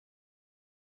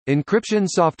Encryption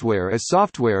software is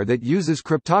software that uses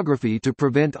cryptography to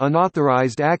prevent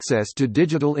unauthorized access to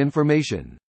digital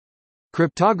information.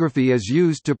 Cryptography is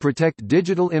used to protect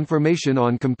digital information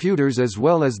on computers as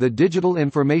well as the digital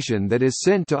information that is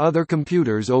sent to other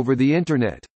computers over the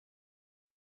Internet.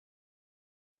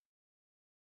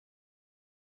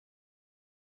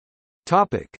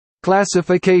 Topic: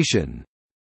 Classification.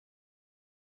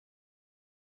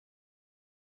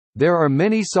 There are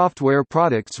many software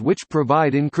products which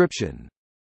provide encryption.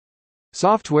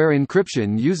 Software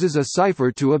encryption uses a cipher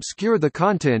to obscure the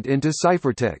content into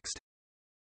ciphertext.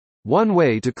 One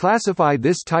way to classify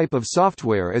this type of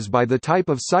software is by the type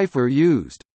of cipher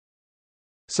used.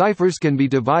 Ciphers can be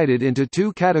divided into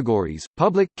two categories: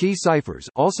 public key ciphers,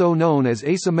 also known as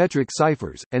asymmetric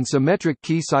ciphers, and symmetric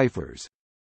key ciphers.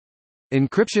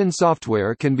 Encryption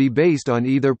software can be based on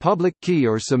either public key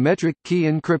or symmetric key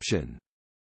encryption.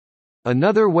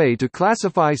 Another way to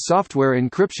classify software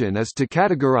encryption is to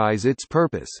categorize its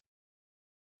purpose.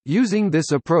 Using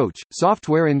this approach,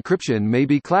 software encryption may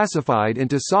be classified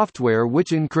into software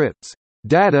which encrypts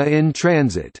data in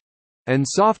transit and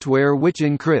software which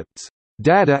encrypts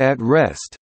data at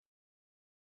rest.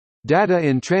 Data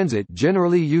in transit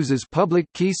generally uses public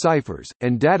key ciphers,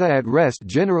 and data at rest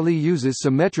generally uses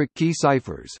symmetric key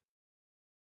ciphers.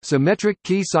 Symmetric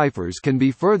key ciphers can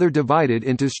be further divided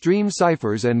into stream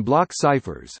ciphers and block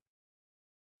ciphers.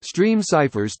 Stream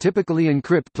ciphers typically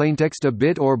encrypt plaintext a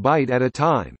bit or byte at a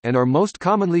time, and are most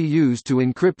commonly used to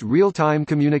encrypt real-time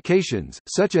communications,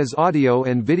 such as audio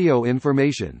and video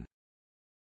information.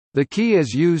 The key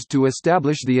is used to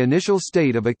establish the initial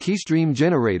state of a keystream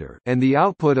generator, and the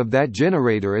output of that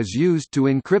generator is used to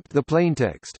encrypt the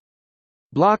plaintext.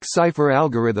 Block cipher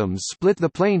algorithms split the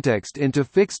plaintext into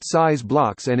fixed-size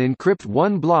blocks and encrypt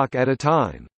one block at a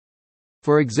time.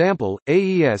 For example,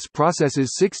 AES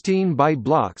processes 16-byte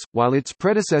blocks, while its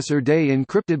predecessor DE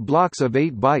encrypted blocks of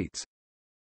 8 bytes.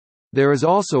 There is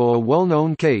also a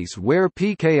well-known case where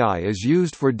PKI is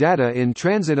used for data in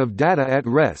transit of data at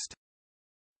rest.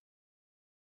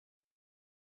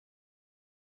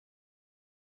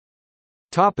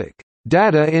 Topic: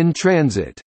 Data in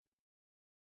transit.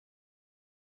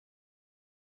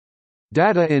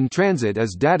 Data in transit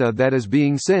is data that is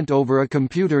being sent over a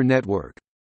computer network.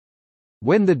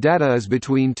 When the data is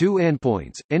between two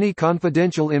endpoints, any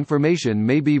confidential information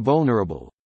may be vulnerable.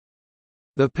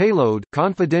 The payload,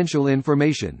 confidential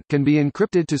information, can be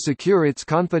encrypted to secure its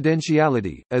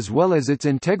confidentiality, as well as its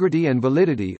integrity and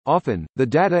validity. Often, the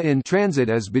data in transit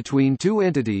is between two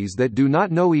entities that do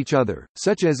not know each other,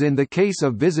 such as in the case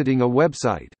of visiting a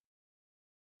website.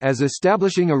 As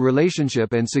establishing a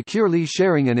relationship and securely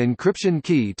sharing an encryption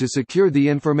key to secure the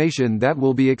information that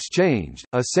will be exchanged,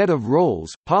 a set of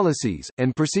roles, policies,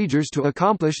 and procedures to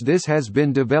accomplish this has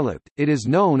been developed. It is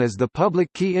known as the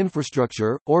Public Key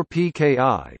Infrastructure, or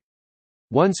PKI.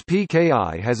 Once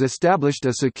PKI has established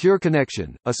a secure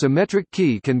connection, a symmetric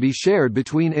key can be shared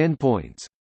between endpoints.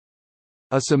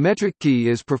 A symmetric key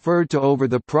is preferred to over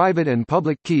the private and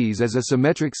public keys, as a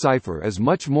symmetric cipher is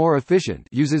much more efficient,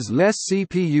 uses less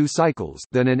CPU cycles,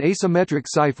 than an asymmetric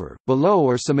cipher. Below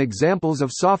are some examples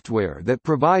of software that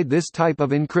provide this type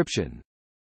of encryption.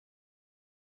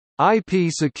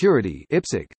 IP security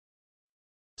 (IPsec),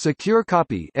 secure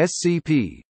copy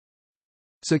 (SCP),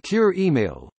 secure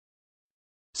email,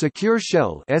 secure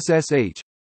shell (SSH),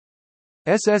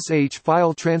 SSH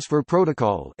file transfer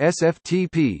protocol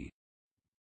 (SFTP),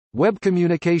 web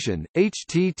communication,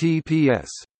 HTTPS.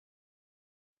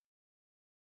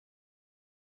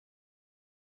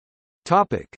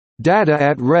 Topic: Data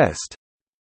at rest.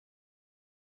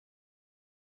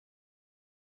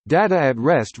 Data at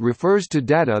rest refers to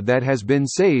data that has been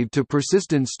saved to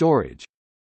persistent storage.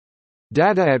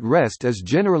 Data at rest is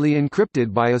generally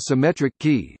encrypted by a symmetric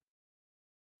key.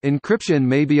 Encryption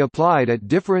may be applied at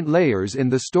different layers in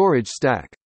the storage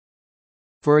stack.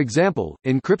 For example,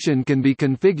 encryption can be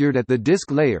configured at the disk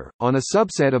layer, on a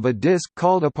subset of a disk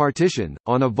called a partition,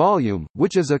 on a volume,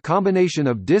 which is a combination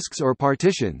of disks or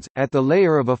partitions, at the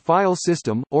layer of a file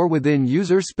system, or within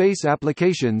user space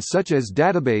applications such as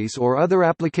database or other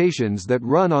applications that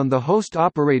run on the host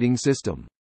operating system.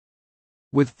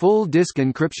 With full disk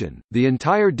encryption, the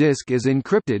entire disk is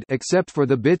encrypted except for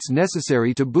the bits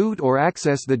necessary to boot or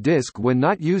access the disk when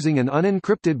not using an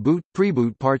unencrypted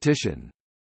boot/preboot partition.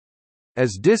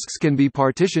 As disks can be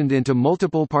partitioned into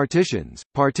multiple partitions,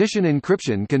 partition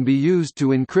encryption can be used to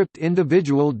encrypt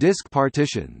individual disk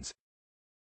partitions.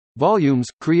 Volumes,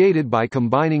 created by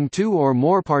combining two or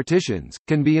more partitions,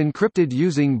 can be encrypted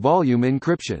using volume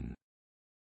encryption.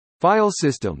 File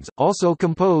systems, also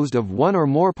composed of one or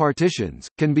more partitions,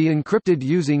 can be encrypted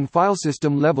using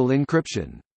filesystem-level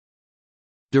encryption.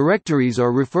 Directories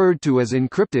are referred to as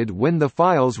encrypted when the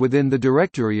files within the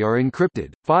directory are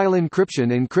encrypted. File encryption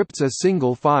encrypts a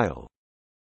single file.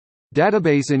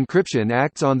 Database encryption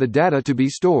acts on the data to be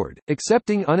stored,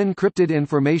 accepting unencrypted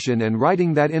information and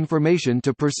writing that information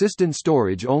to persistent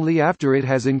storage only after it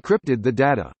has encrypted the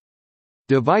data.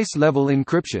 Device-level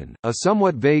encryption, a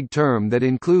somewhat vague term that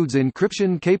includes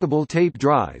encryption-capable tape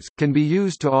drives, can be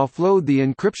used to offload the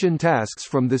encryption tasks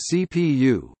from the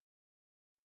CPU.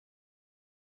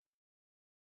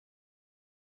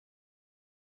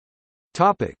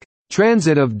 Topic: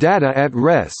 Transit of data at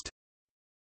rest.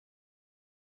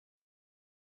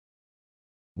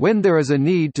 When there is a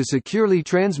need to securely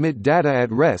transmit data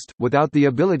at rest, without the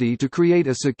ability to create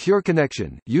a secure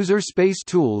connection, user space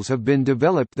tools have been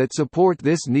developed that support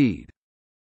this need.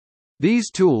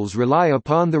 These tools rely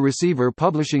upon the receiver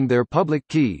publishing their public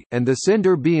key, and the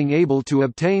sender being able to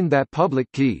obtain that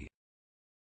public key.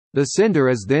 The sender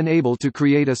is then able to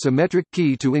create a symmetric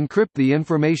key to encrypt the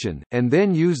information, and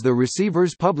then use the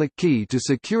receiver's public key to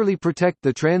securely protect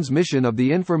the transmission of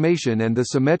the information and the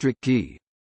symmetric key.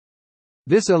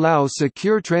 This allows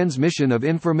secure transmission of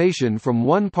information from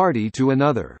one party to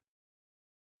another.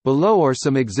 Below are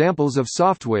some examples of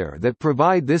software that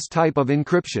provide this type of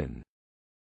encryption.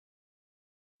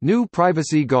 GNU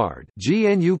Privacy Guard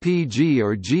 (GNUPG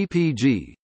or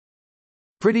GPG).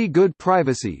 Pretty Good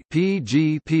Privacy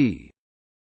 (PGP).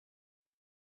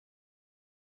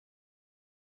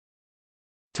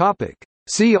 Topic: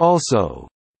 See also: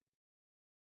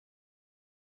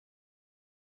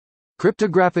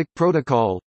 Cryptographic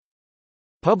protocol,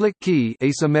 public key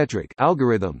asymmetric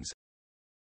algorithms,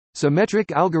 symmetric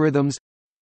algorithms,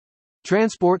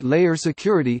 transport layer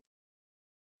security,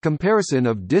 comparison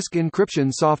of disk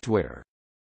encryption software.